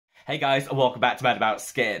Hey guys, and welcome back to Mad About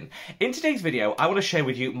Skin. In today's video, I want to share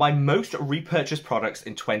with you my most repurchased products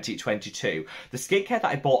in 2022. The skincare that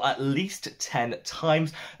I bought at least 10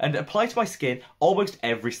 times and apply to my skin almost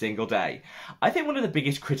every single day. I think one of the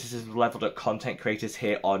biggest criticisms leveled at content creators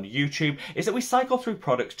here on YouTube is that we cycle through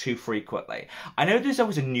products too frequently. I know there's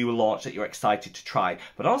always a new launch that you're excited to try,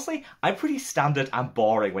 but honestly, I'm pretty standard and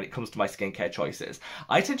boring when it comes to my skincare choices.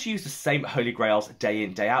 I tend to use the same holy grails day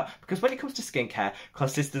in, day out, because when it comes to skincare,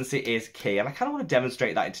 consistency is key, and I kind of want to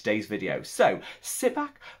demonstrate that in today's video. So sit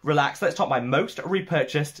back, relax, let's talk my most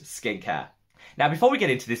repurchased skincare. Now, before we get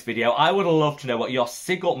into this video, I would love to know what your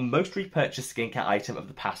single most repurchased skincare item of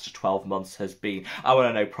the past 12 months has been. I want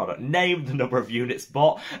to know product name, the number of units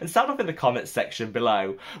bought, and sound off in the comments section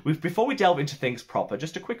below. Before we delve into things proper,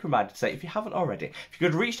 just a quick reminder to say, if you haven't already, if you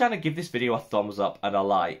could reach down and give this video a thumbs up and a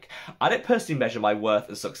like. I don't personally measure my worth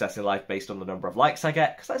and success in life based on the number of likes I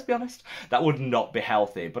get, because let's be honest, that would not be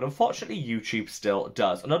healthy, but unfortunately YouTube still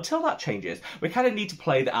does. And until that changes, we kind of need to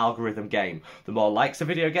play the algorithm game. The more likes a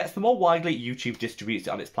video gets, the more widely YouTube distributes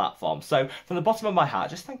it on its platform. So from the bottom of my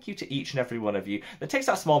heart, just thank you to each and every one of you that takes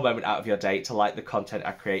that small moment out of your day to like the content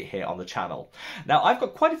I create here on the channel. Now, I've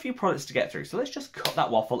got quite a few products to get through, so let's just cut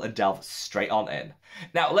that waffle and delve straight on in.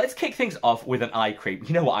 Now, let's kick things off with an eye cream.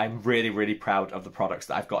 You know what? I'm really proud of the products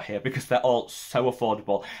that I've got here because they're all so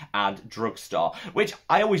affordable and drugstore, which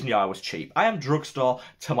I always knew I was cheap. I am drugstore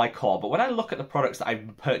to my core, but when I look at the products that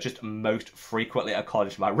I've purchased most frequently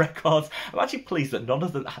according to my records, I'm actually pleased that none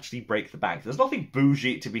of them actually break the bank. There's nothing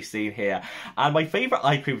bougie to be seen here. And my favourite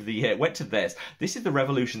eye cream of the year went to this. This is the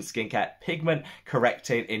Revolution Skincare Pigment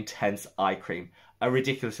Correcting Intense Eye Cream. A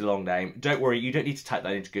ridiculously long name. Don't worry, you don't need to type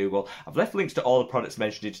that into Google. I've left links to all the products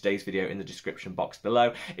mentioned in today's video in the description box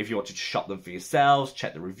below if you want to shop them for yourselves,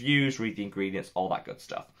 check the reviews, read the ingredients, all that good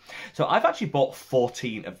stuff. So I've actually bought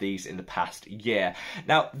 14 of these in the past year.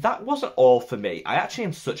 Now, that wasn't all for me. I actually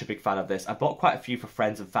am such a big fan of this. I bought quite a few for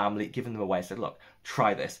friends and family, giving them away. I said, look,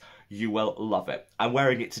 try this. You will love it. I'm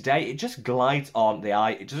wearing it today. It just glides on the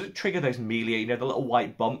eye. It doesn't trigger those melia, you know, the little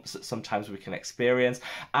white bumps that sometimes we can experience.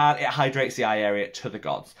 And it hydrates the eye area to the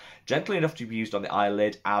gods. Gently enough to be used on the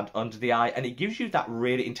eyelid and under the eye. And it gives you that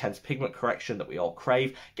really intense pigment correction that we all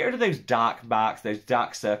crave. Get rid of those dark marks, those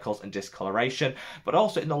dark circles and discoloration. But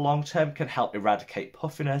also in the long term can help eradicate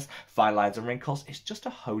puffiness, fine lines and wrinkles. It's just a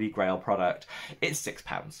holy grail product. It's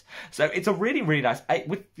 £6. So it's a really nice,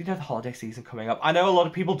 with, you know, the holiday season coming up. I know a lot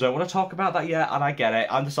of people don't want to talk about that yet, and I get it.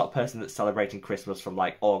 I'm the sort of person that's celebrating Christmas from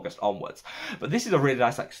like August onwards. But this is a really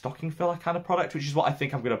nice like stocking filler kind of product, which is what I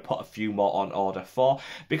think I'm going to put a few more on order for,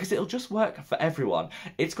 because it'll just work for everyone.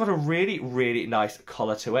 It's got a really nice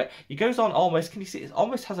colour to it. It goes on almost, can you see, it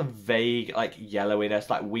almost has a vague like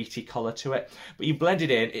yellowiness, like wheaty colour to it, but you blend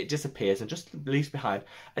it in, it disappears and just leaves behind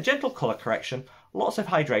a gentle colour correction, lots of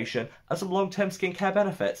hydration, and some long-term skincare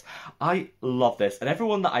benefits. I love this, and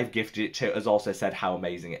everyone that I've gifted it to has also said how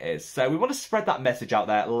amazing it is. So we want to spread that message out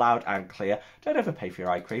there loud and clear. Don't overpay for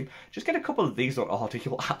your eye cream. Just get a couple of these on order.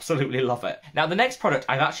 You will absolutely love it. Now, the next product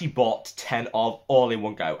I've actually bought 10 of all in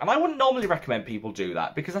one go, and I wouldn't normally recommend people do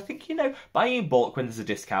that because I think, you know, buying in bulk when there's a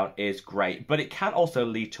discount is great, but it can also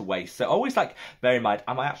lead to waste. So always like bear in mind,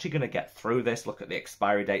 am I actually going to get through this? Look at the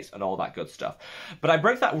expiry dates and all that good stuff. But I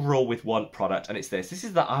broke that rule with one product, and it's this. This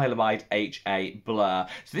is the Ilamide HA Blur.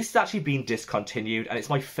 So this has actually been discontinued, and it's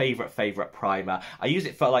my favourite primer. I use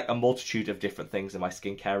it for like a multitude of different things in my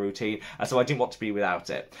skincare routine, and so I didn't want to be without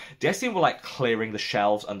it. Destin were like clearing the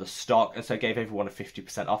shelves and the stock, and so gave everyone a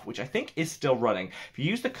 50% off, which I think is still running. If you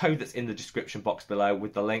use the code that's in the description box below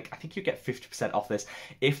with the link, I think you get 50% off this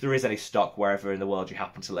if there is any stock wherever in the world you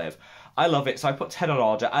happen to live. I love it, so I put 10 on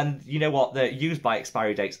order, and you know what, the use by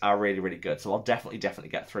expiry dates are really good, so I'll definitely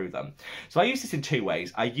get through them. So I use this in two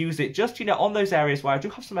ways. I use it just, you know, on those areas where I do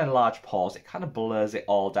have some enlarged pores. It kind of blurs it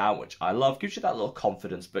all down, which I love, gives you that little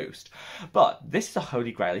confidence boost. But this is a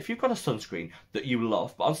holy grail. If you've got a sunscreen that you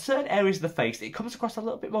love, but on certain areas of the face, it comes across a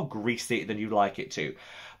little bit more greasy than you like it to.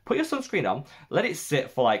 Put your sunscreen on, let it sit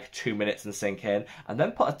for like 2 minutes and sink in, and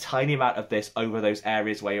then put a tiny amount of this over those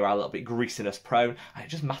areas where you're a little bit greasiness prone, and it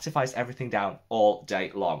just mattifies everything down all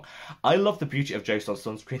day long. I love the beauty of Joseon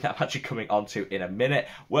sunscreen that I'm actually coming onto in a minute.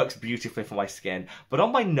 Works beautifully for my skin, but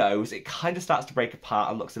on my nose, it kind of starts to break apart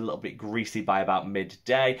and looks a little bit greasy by about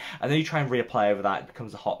midday, and then you try and reapply over that, it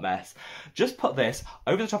becomes a hot mess. Just put this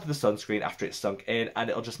over the top of the sunscreen after it's sunk in, and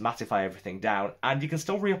it'll just mattify everything down, and you can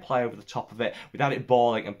still reapply over the top of it without it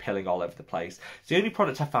balling and pilling all over the place. It's the only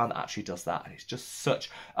product I found that actually does that, and it's just such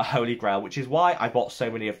a holy grail, which is why I bought so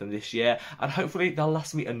many of them this year, and hopefully they'll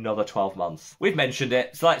last me another 12 months. We've mentioned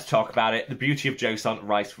it, so let's talk about it. The Beauty of Joseon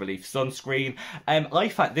Rice Relief Sunscreen. I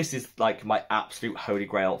find this is like my absolute holy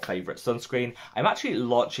grail favourite sunscreen. I'm actually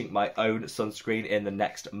launching my own sunscreen in the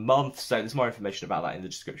next month, so there's more information about that in the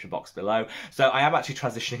description box below. So I am actually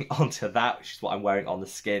transitioning onto that, which is what I'm wearing on the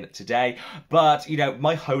skin today. But, you know,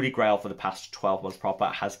 my holy grail for the past 12 months proper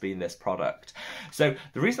has been this product. So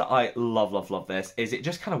the reason I love this is it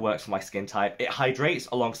just kind of works for my skin type. It hydrates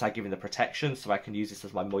alongside giving the protection, so I can use this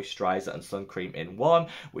as my moisturiser and sun cream in one,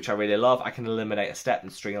 which I really love. I can eliminate a step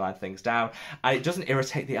and streamline things down, and it doesn't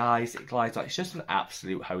irritate the eyes, it glides on. It's just an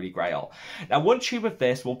absolute holy grail. Now, one tube of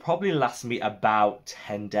this will probably last me about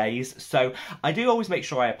 10 days, so I do always make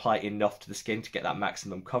sure I apply enough to the skin to get that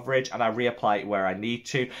maximum coverage, and I reapply it where I need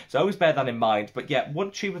to, so always bear that in mind. But yeah,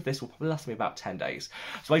 one tube of this will probably last me about 10 days.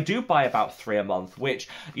 So I do buy about 3 a month, which,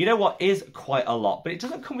 you know what, is quite a lot, but it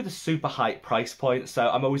doesn't come with a super high price point, so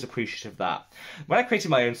I'm always appreciative of that. When I created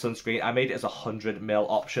my own sunscreen, I made it as a 100ml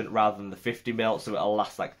option rather than the 50ml, so it'll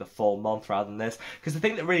last like the full month rather than this, because the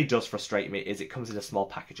thing that really does frustrate me is it comes in a small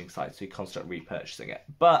packaging size, so you're constantly repurchasing it.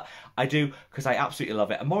 But I do, because I absolutely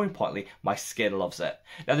love it, and more importantly, my skin loves it.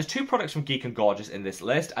 Now, there's 2 products from Geek and Gorgeous in this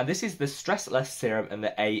list, and this is the Stress Less Serum and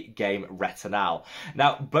the A-Game Retinol.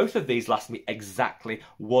 Now, both of these last me exactly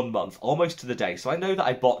 1 month, almost to the day, so I know that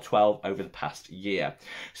I bought 12 over the past year.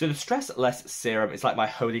 So the Stress Less Serum is like my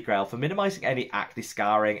holy grail for minimising any acne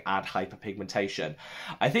scarring and hyperpigmentation.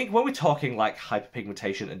 I think when we're talking like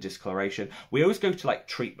hyperpigmentation and discoloration, we always go to like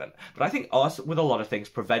treatment, but I think with a lot of things,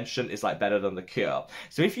 prevention is like better than the cure.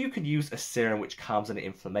 So if you can use a serum which calms any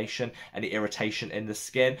inflammation, any irritation in the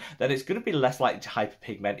skin, then it's going to be less likely to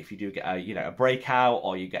hyperpigment if you do get a breakout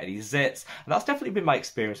or you get any zits, and that's definitely been my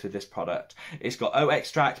experience with this product. It's got oat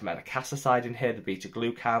extract, metacasicide in here, the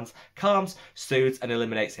beta-glucans, calms, soothes and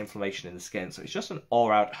eliminates inflammation in the skin, so it's just an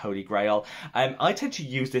all-round holy grail. I tend to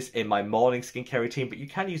use this in my morning skincare routine, but you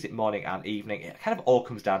can use it morning and evening. It kind of all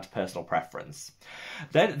comes down to personal preference.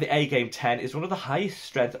 Then the A-Game 10 is one of the highest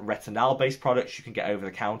strength retinol based products you can get over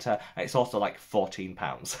the counter, and it's also like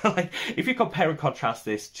 £14. Like, if you compare and contrast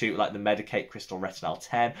this to like the Medicate Crystal Retinol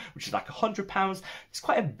 10, which is like £100, it's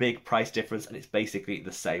quite a big price difference, and it's basically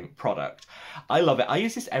the same product. I love it. I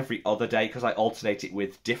use this every other day because I alternate it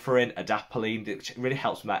with Differin, Adapalene, which really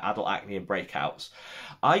helps with my adult acne and breakouts.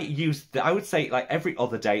 I would say like every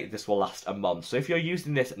other day this will last a month, so if you're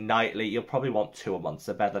using this nightly, you'll probably want 2 a month,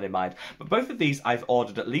 so bear that in mind. But both of these I've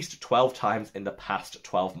ordered at least 12 times in the past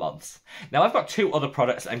 12 months. Now, I've got 2 other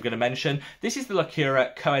products I'm going to mention. This is the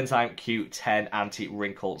Lacura Coenzyme Q10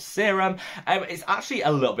 Anti-Wrinkle Serum. It's actually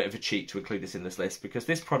a little bit of a cheat to include this in this list because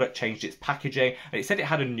this product changed its packaging, and it said it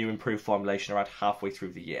had a new improved formulation around halfway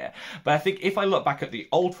through the year. But I think if I look back at the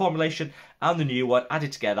old formulation and the new one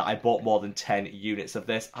added together, I bought more than 10 units of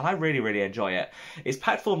this, and I really enjoy it. It's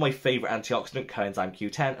packed full of my favourite antioxidant, Coenzyme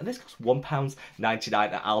Q10, and this costs £1.99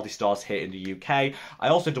 at Aldi stores here in the UK. I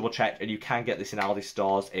also double checked, and you can get this in Aldi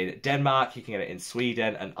stores in Denmark, you can get it in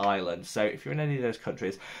Sweden and Ireland, so if you're in any of those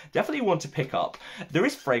countries, definitely one to pick up. There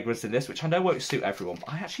is fragrance in this, which I know won't suit everyone,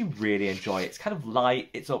 but I actually really enjoy it. It's kind of light,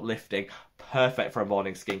 it's uplifting, perfect for a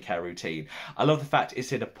morning skincare routine. I love the fact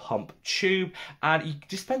it's in a pump tube, and it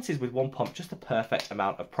dispenses with 1 pump just the perfect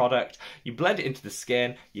amount of product. You blend it into the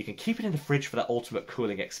skin, you can keep it in the fridge for that ultimate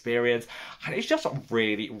cooling experience, and it's just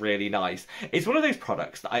really nice. It's one of those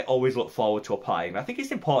products that I always look forward to applying. I think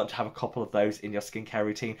it's important to have a couple of those in your skincare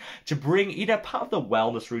routine to bring, part of the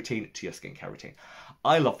wellness routine to your skincare routine.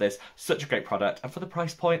 I love this, such a great product, and for the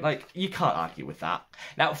price point, like, you can't argue with that.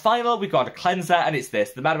 Now, final, we've got a cleanser, and it's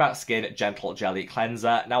this, the Mad About Skin Gentle Jelly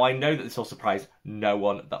Cleanser. Now, I know that this will surprise no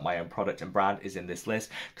one that my own product and brand is in this list,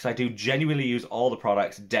 because I do genuinely use all the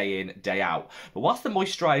products day in, day out. But whilst the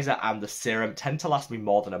moisturiser and the serum tend to last me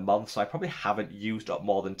more than a month, so I probably haven't used up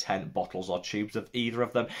more than 10 bottles or tubes of either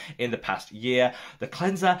of them in the past year, the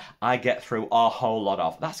cleanser I get through a whole lot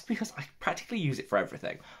of. That's because I practically use it for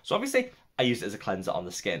everything. So obviously, I use it as a cleanser on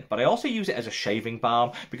the skin, but I also use it as a shaving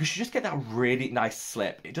balm because you just get that really nice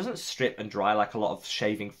slip. It doesn't strip and dry like a lot of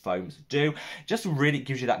shaving foams do. It just really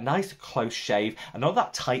gives you that nice close shave and all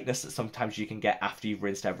that tightness that sometimes you can get after you've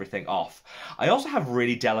rinsed everything off. I also have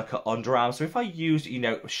really delicate underarms, so if I use,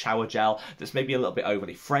 shower gel that's maybe a little bit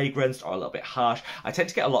overly fragranced or a little bit harsh, I tend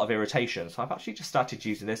to get a lot of irritation. So I've actually just started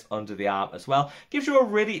using this under the arm as well. Gives you a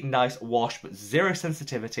really nice wash, but zero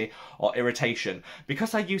sensitivity or irritation.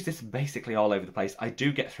 Because I use this basically all over the place, I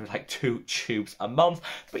do get through like 2 tubes a month,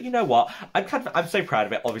 but you know what, I'm so proud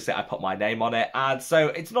of it. Obviously I put my name on it, and so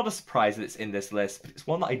it's not a surprise that it's in this list, but it's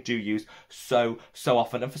one that I do use so so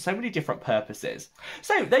often and for so many different purposes.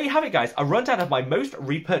 So there you have it, guys, a rundown of my most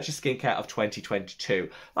repurchased skincare of 2022.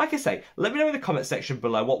 Like I say, let me know in the comment section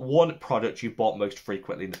below what one product you bought most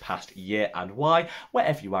frequently in the past year and why.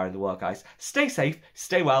 Wherever you are in the world, guys, stay safe,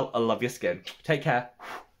 stay well, and love your skin. Take care.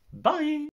 Bye.